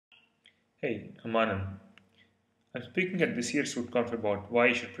Hey, I'm Anand. I'm speaking at this year's RootConf about why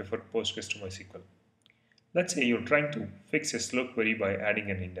you should prefer Postgres to MySQL. Let's say you're trying to fix a slow query by adding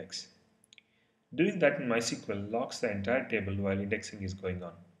an index. Doing that in MySQL locks the entire table while indexing is going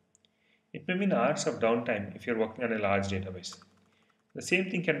on. It may mean hours of downtime if you're working on a large database. The same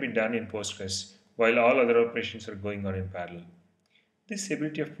thing can be done in Postgres while all other operations are going on in parallel. This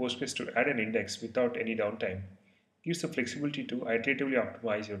ability of Postgres to add an index without any downtime gives the flexibility to iteratively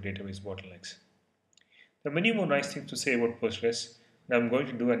optimize your database bottlenecks. There are many more nice things to say about Postgres, and I'm going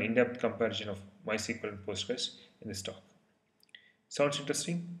to do an in-depth comparison of MySQL and Postgres in this talk. Sounds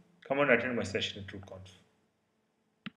interesting? Come and attend my session at RootConf.